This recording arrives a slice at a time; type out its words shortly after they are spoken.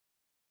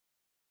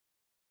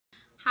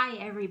Hi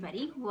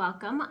everybody,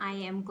 welcome. I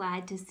am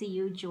glad to see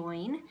you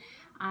join.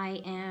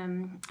 I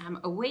am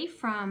away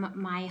from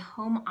my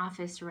home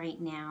office right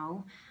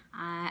now.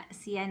 Hi,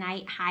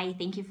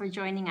 thank you for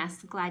joining us.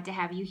 Glad to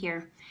have you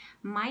here.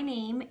 My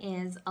name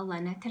is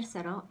Elena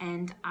Tercero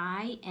and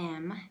I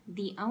am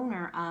the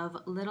owner of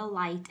Little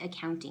Light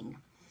Accounting.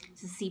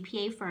 It's a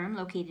CPA firm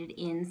located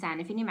in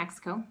Santa Fe, New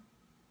Mexico.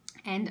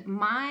 And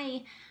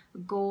my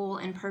goal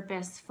and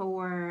purpose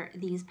for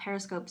these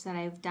periscopes that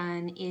I've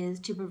done is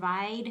to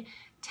provide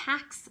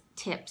tax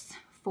tips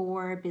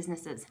for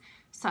businesses.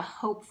 So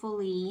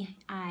hopefully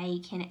I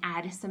can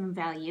add some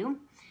value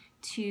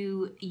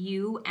to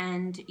you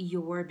and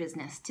your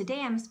business.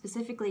 Today I'm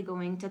specifically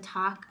going to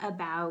talk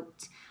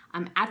about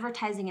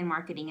advertising and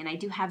marketing, and I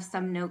do have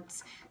some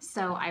notes,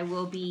 so I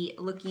will be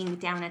looking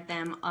down at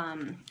them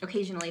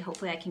occasionally.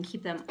 Hopefully I can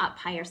keep them up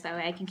higher so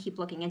I can keep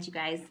looking at you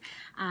guys.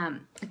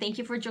 Thank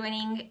you for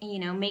joining.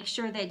 Make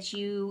sure that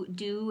you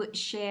do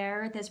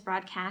share this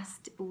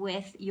broadcast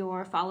with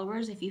your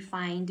followers if you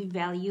find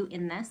value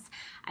in this.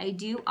 I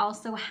do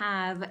also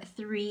have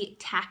 3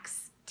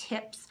 tax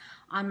tips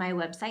on my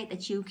website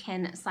that you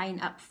can sign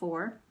up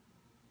for.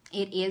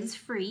 It is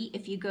free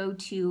if you go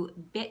to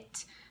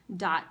bit.ly/LLA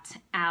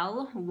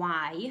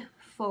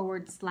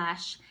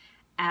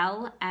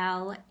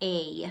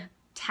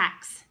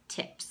tax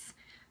tips.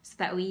 So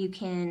that way you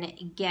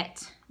can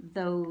get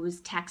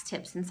those tax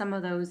tips, and some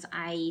of those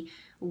I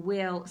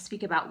will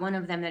speak about. One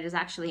of them that is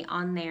actually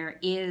on there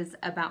is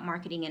about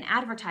marketing and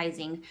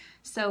advertising.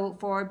 So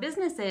for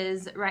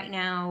businesses right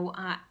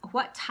now,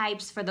 what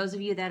types, for those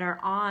of you that are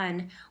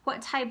on,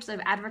 what types of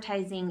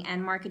advertising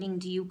and marketing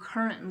do you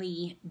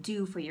currently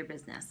do for your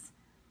business?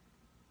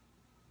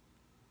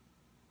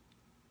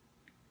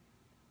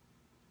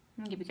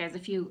 I'll give you guys a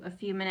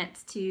few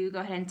minutes to go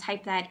ahead and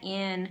type that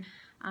in.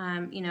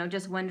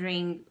 Just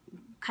wondering,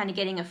 kind of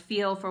getting a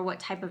feel for what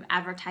type of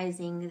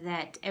advertising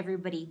that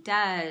everybody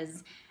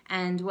does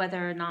and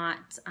whether or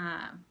not,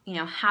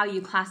 how you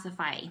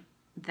classify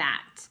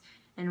that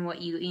and what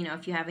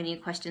if you have any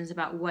questions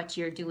about what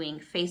you're doing.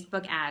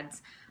 Facebook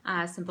ads,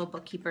 Simple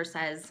Bookkeeper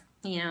says,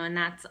 and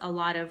that's a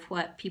lot of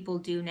what people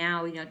do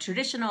now,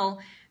 traditional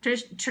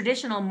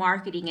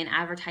marketing and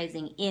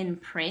advertising in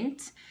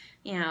print.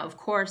 Of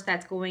course,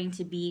 that's going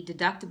to be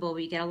deductible.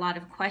 We get a lot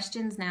of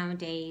questions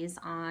nowadays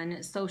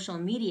on social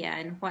media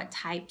and what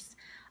types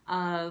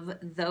of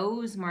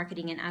those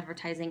marketing and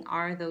advertising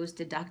are those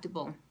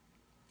deductible.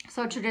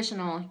 So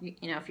traditional,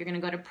 if you're going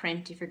to go to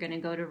print, if you're going to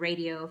go to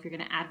radio, if you're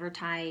going to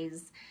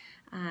advertise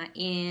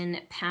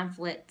in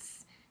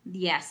pamphlets,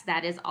 yes,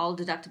 that is all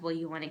deductible.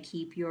 You want to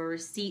keep your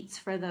receipts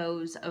for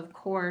those, of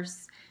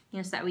course,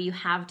 so that way you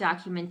have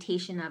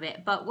documentation of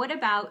it. But what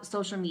about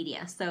social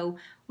media? So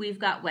we've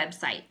got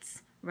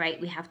websites, right?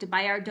 We have to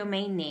buy our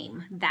domain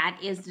name. That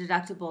is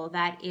deductible.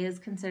 That is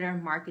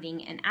considered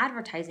marketing and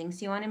advertising.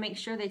 So you want to make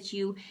sure that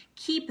you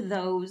keep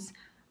those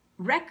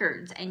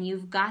records and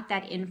you've got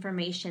that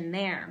information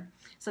there.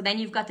 So then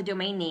you've got the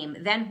domain name.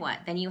 Then what?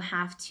 Then you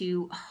have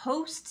to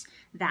host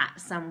that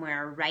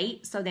somewhere,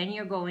 right? So then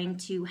you're going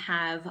to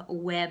have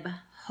web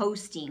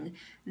hosting.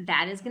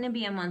 That is going to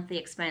be a monthly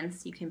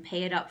expense. You can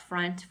pay it up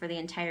front for the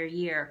entire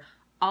year.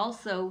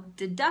 Also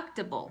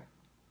deductible.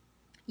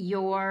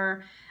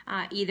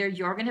 Either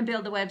you're going to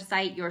build the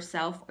website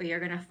yourself or you're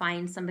going to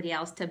find somebody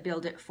else to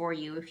build it for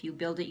you. If you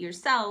build it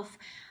yourself,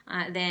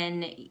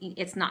 then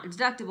it's not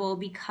deductible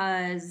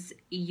because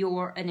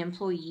you're an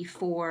employee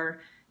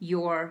for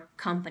your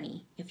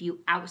company. If you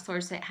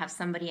outsource it, have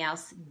somebody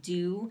else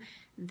do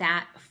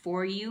that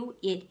for you,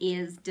 it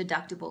is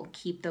deductible.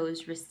 Keep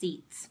those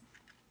receipts.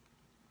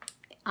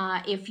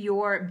 If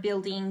you're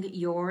building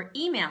your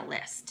email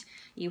list,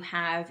 you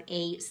have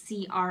a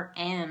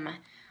CRM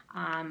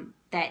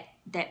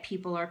that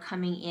people are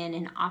coming in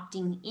and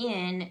opting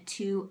in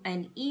to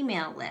an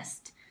email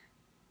list.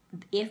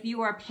 If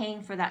you are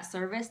paying for that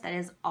service, that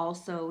is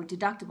also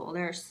deductible.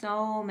 There are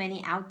so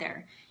many out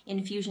there.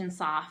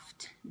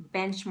 Infusionsoft,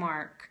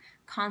 Benchmark,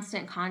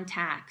 Constant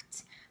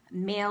Contact,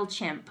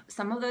 MailChimp.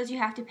 Some of those you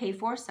have to pay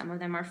for, some of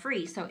them are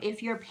free. So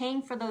if you're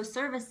paying for those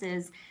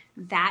services,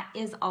 that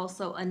is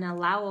also an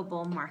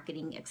allowable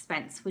marketing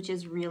expense, which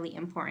is really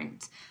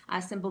important.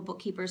 Simple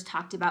Bookkeepers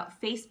talked about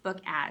Facebook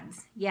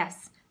ads.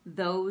 Yes,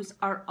 those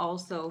are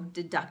also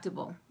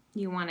deductible.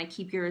 You want to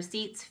keep your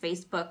receipts.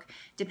 Facebook,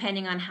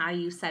 depending on how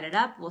you set it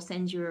up, will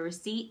send you a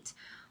receipt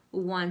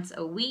once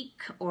a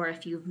week, or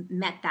if you've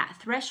met that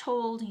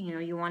threshold,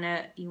 you want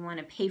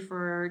to pay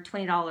for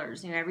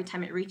 $20, every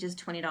time it reaches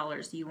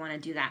 $20, you want to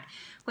do that.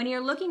 When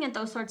you're looking at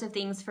those sorts of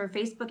things for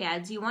Facebook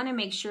ads, you want to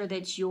make sure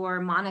that you're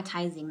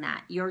monetizing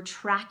that. You're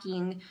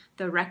tracking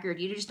the record.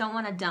 You just don't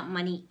want to dump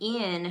money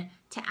in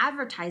to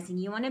advertising.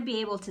 You want to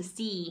be able to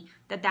see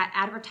that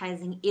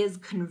advertising is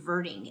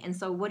converting. And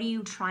so what are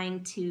you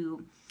trying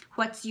to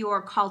What's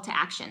your call to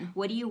action?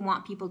 What do you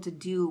want people to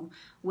do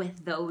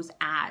with those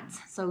ads?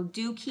 So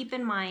do keep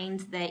in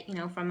mind that,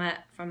 from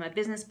a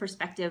business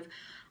perspective,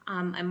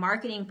 a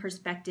marketing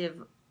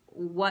perspective,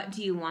 what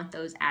do you want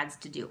those ads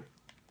to do?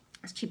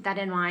 Just keep that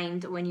in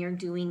mind when you're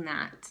doing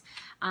that.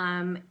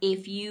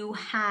 If you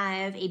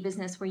have a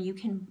business where you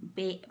can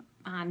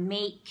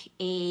make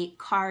a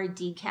car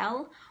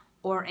decal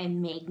or a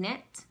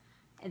magnet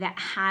that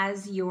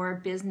has your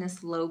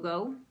business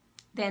logo,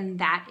 then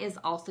that is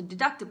also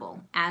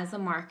deductible as a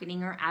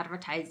marketing or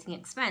advertising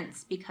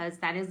expense, because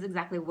that is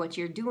exactly what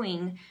you're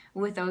doing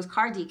with those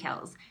car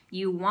decals.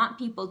 You want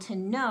people to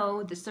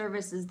know the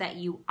services that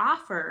you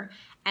offer,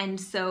 and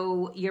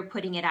so you're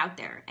putting it out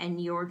there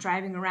and you're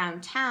driving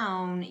around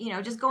town, you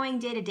know, just going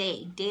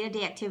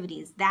day-to-day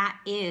activities. That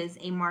is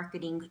a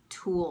marketing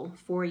tool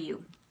for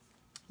you.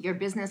 Your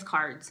business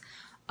cards,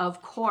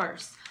 of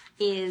course,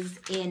 is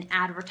an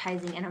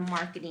advertising and a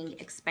marketing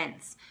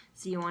expense.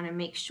 So you want to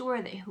make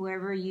sure that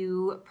whoever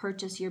you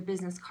purchase your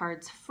business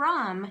cards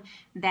from,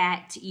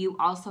 that you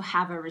also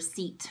have a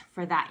receipt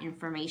for that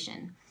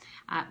information.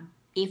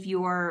 If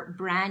you're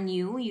brand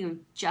new, you're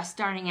just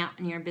starting out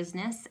in your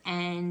business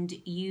and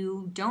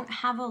you don't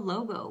have a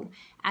logo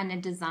and a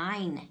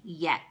design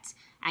yet,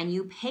 and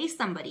you pay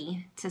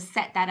somebody to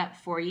set that up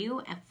for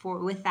you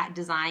with that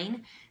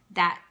design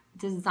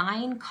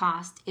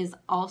cost is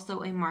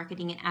also a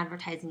marketing and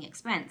advertising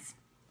expense,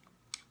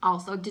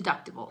 also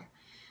deductible.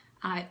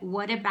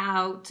 What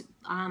about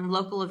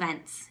local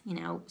events, you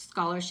know,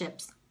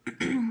 scholarships,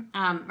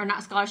 or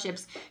not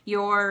scholarships,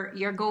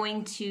 you're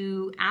going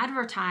to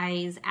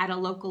advertise at a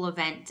local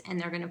event and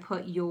they're going to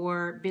put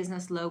your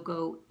business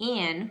logo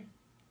in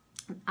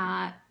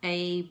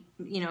the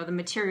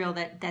material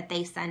that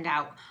they send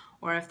out.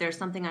 Or if there's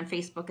something on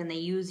Facebook and they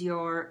use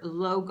your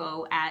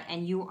logo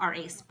and you are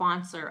a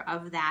sponsor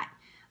of that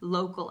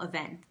local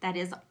event, that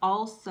is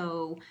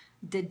also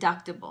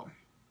deductible.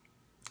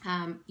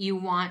 You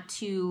want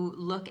to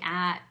look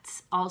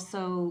at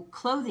also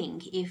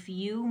clothing. If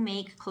you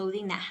make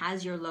clothing that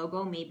has your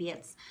logo, maybe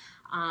it's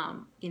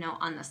on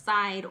the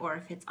side, or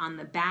if it's on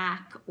the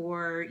back,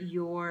 or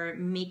you're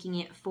making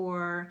it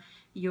for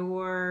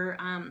your,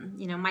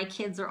 my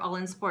kids are all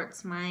in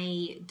sports.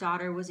 My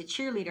daughter was a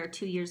cheerleader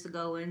 2 years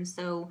ago, and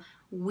so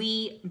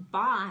we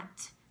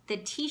bought the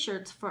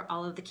t-shirts for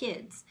all of the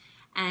kids.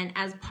 And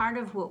as part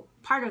of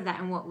that,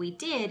 and what we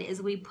did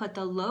is we put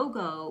the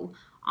logo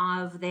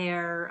of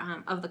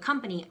the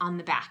company on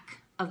the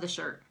back of the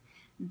shirt.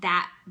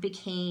 That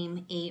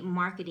became a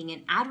marketing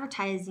and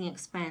advertising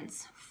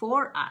expense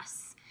for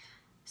us.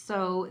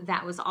 So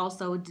that was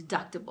also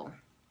deductible.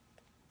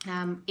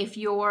 If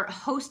you're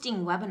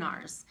hosting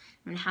webinars,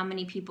 and how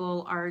many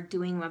people are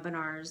doing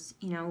webinars,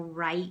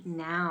 right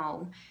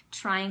now,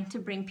 trying to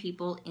bring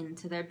people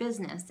into their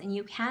business, and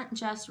you can't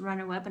just run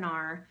a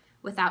webinar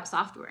without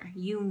software.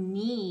 You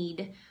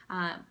need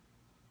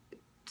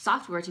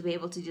software to be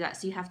able to do that.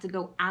 So you have to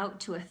go out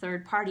to a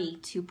third party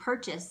to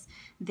purchase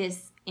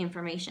this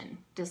information,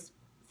 this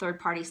third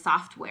party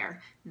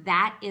software.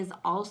 That is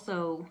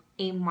also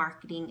a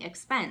marketing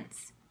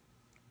expense.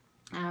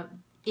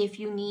 If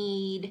you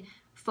need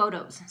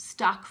photos,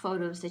 stock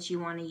photos that you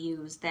want to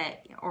use,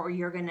 or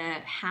you're going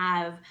to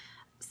have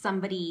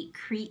somebody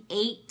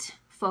create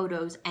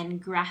photos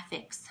and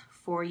graphics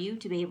for you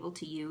to be able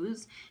to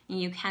use,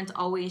 and you can't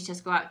always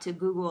just go out to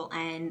Google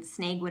and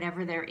snag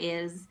whatever there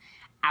is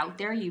out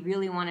there. You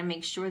really want to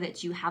make sure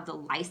that you have the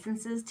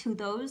licenses to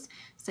those,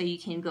 so you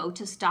can go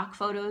to stock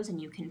photos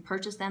and you can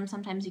purchase them.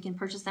 Sometimes you can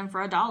purchase them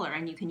for $1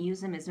 and you can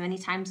use them as many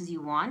times as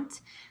you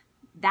want.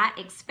 That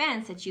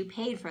expense that you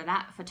paid for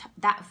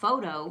that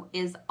photo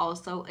is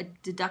also a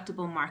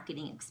deductible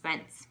marketing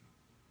expense.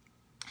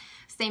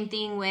 Same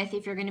thing with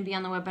if you're going to be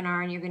on the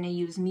webinar and you're going to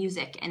use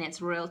music and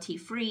it's royalty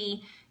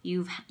free,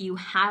 you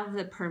have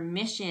the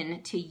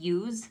permission to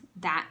use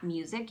that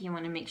music. You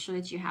want to make sure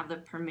that you have the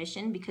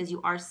permission, because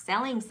you are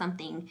selling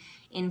something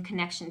in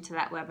connection to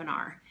that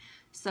webinar.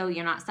 So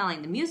you're not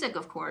selling the music,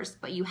 of course,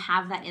 but you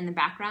have that in the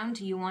background.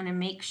 You want to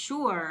make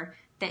sure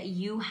that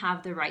you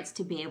have the rights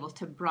to be able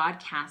to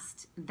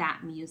broadcast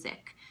that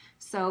music.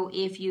 So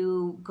if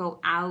you go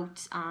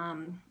out,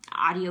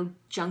 Audio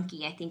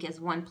Junkie, I think, is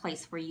one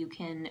place where you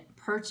can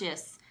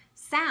purchase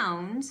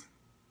sound,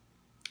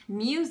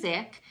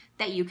 music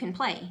that you can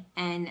play,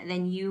 and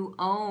then you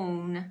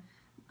own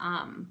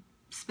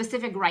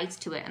specific rights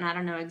to it. And I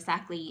don't know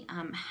exactly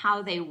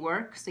how they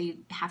work, so you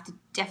have to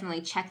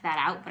definitely check that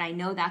out. But I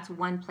know that's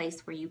one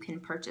place where you can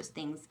purchase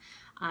things,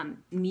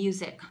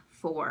 music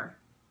for.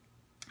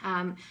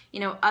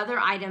 Other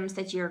items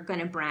that you're going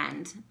to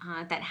brand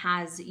that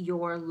has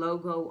your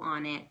logo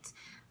on it,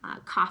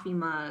 coffee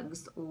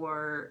mugs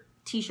or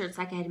t-shirts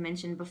like I had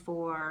mentioned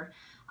before,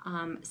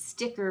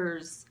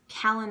 stickers,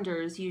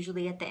 calendars.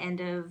 Usually at the end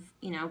of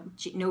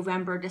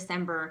November,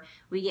 December,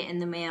 we get in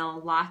the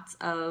mail lots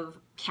of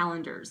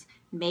calendars,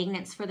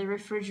 magnets for the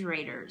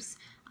refrigerators.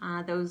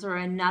 Those are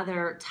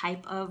another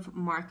type of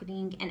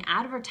marketing and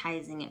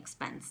advertising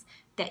expense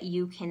that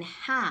you can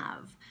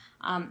have.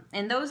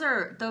 And those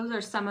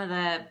are some of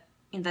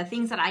the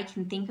things that I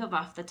can think of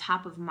off the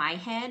top of my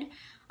head.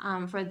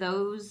 For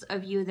those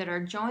of you that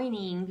are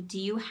joining, do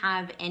you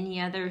have any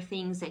other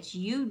things that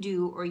you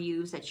do or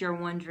use that you're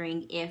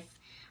wondering if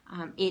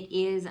it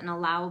is an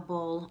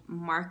allowable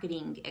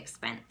marketing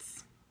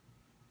expense?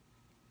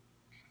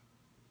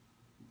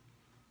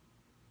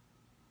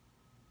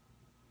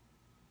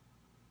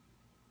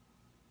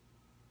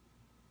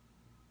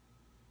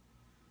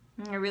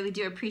 I really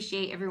do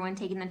appreciate everyone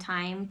taking the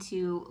time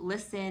to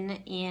listen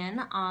in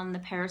on the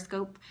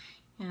Periscope.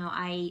 You know,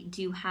 I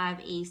do have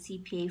a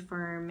CPA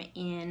firm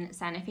in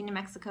Santa Fe, New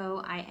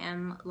Mexico. I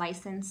am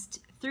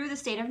licensed through the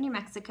state of New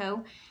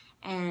Mexico,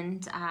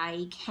 and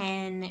I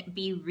can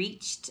be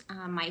reached.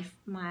 I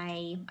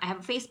have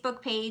a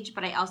Facebook page,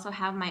 but I also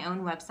have my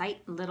own website,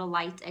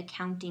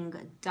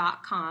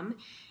 littlelightakcounting.com,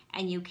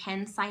 and you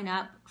can sign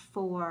up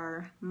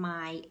for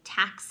my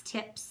tax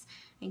tips.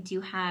 I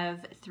do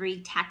have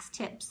 3 tax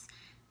tips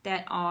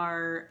that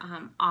are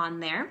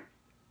on there.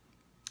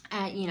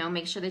 You know,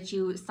 make sure that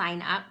you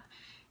sign up.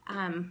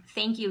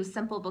 Thank you,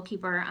 Simple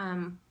Bookkeeper.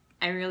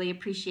 I really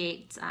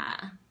appreciate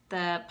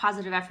the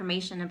positive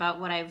affirmation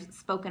about what I've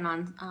spoken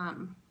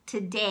on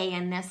today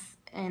in this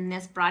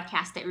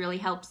broadcast. It really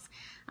helps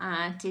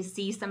to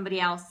see somebody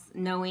else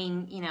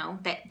knowing, you know,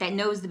 that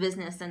knows the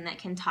business and that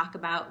can talk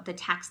about the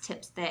tax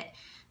tips that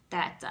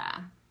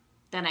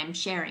I'm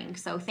sharing.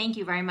 So thank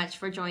you very much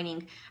for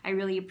joining. I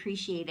really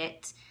appreciate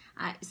it.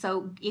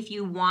 So if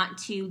you want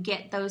to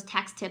get those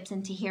tax tips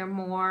and to hear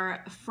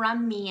more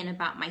from me and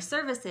about my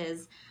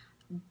services,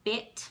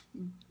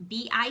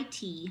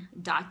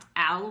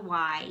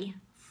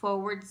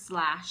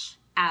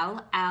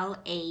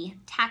 bit.ly/LLA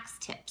tax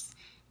tips.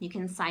 You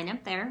can sign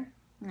up there.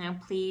 Now,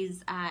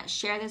 please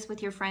share this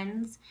with your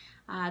friends.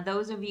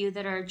 Those of you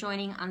that are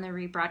joining on the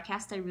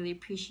rebroadcast, I really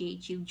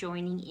appreciate you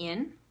joining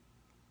in.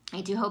 I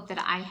do hope that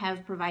I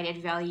have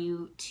provided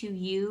value to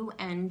you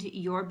and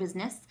your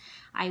business.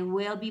 I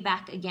will be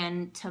back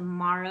again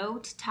tomorrow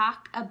to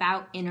talk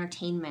about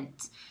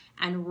entertainment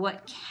and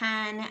what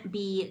can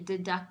be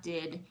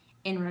deducted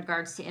in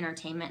regards to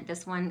entertainment.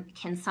 This one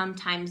can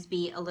sometimes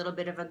be a little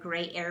bit of a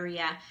gray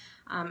area.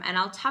 And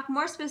I'll talk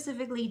more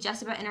specifically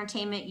just about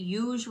entertainment.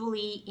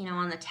 Usually, you know,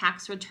 on the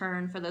tax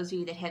return, for those of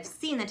you that have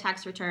seen the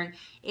tax return,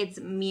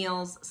 it's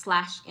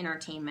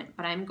meals/entertainment.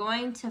 But I'm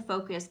going to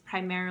focus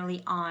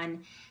primarily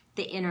on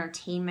the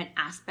entertainment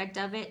aspect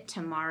of it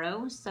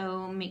tomorrow,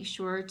 so make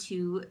sure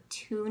to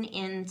tune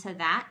into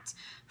that.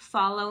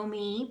 Follow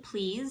me,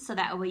 please, so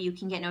that way you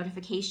can get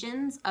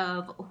notifications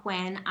of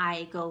when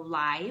I go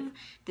live.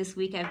 This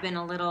week I've been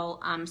a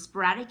little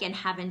sporadic and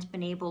haven't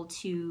been able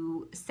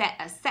to set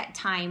a set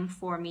time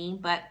for me,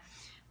 but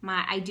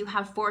I do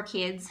have 4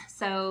 kids,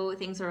 so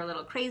things are a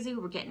little crazy.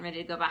 We're getting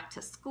ready to go back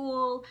to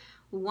school.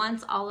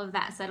 Once all of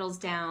that settles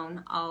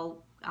down,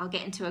 I'll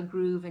get into a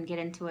groove and get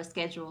into a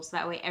schedule, so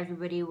that way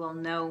everybody will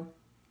know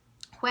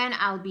when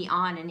I'll be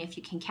on. And if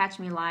you can catch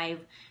me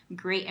live,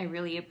 great, I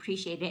really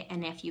appreciate it.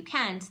 And if you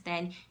can't,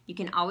 then you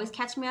can always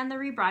catch me on the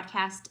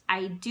rebroadcast.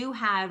 I do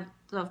have,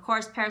 of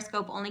course,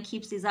 Periscope only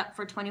keeps these up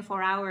for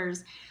 24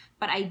 hours,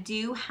 but I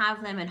do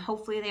have them, and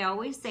hopefully they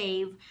always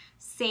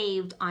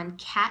saved on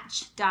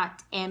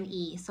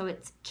catch.me. So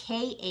it's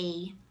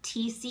KATCH.me.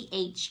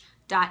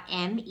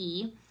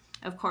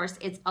 Of course,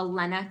 it's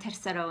Elena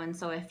Tercero, and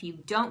so if you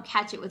don't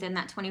catch it within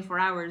that 24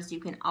 hours, you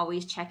can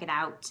always check it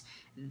out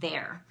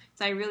there.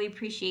 So I really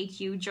appreciate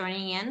you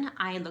joining in.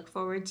 I look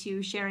forward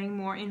to sharing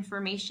more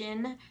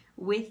information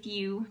with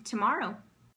you tomorrow.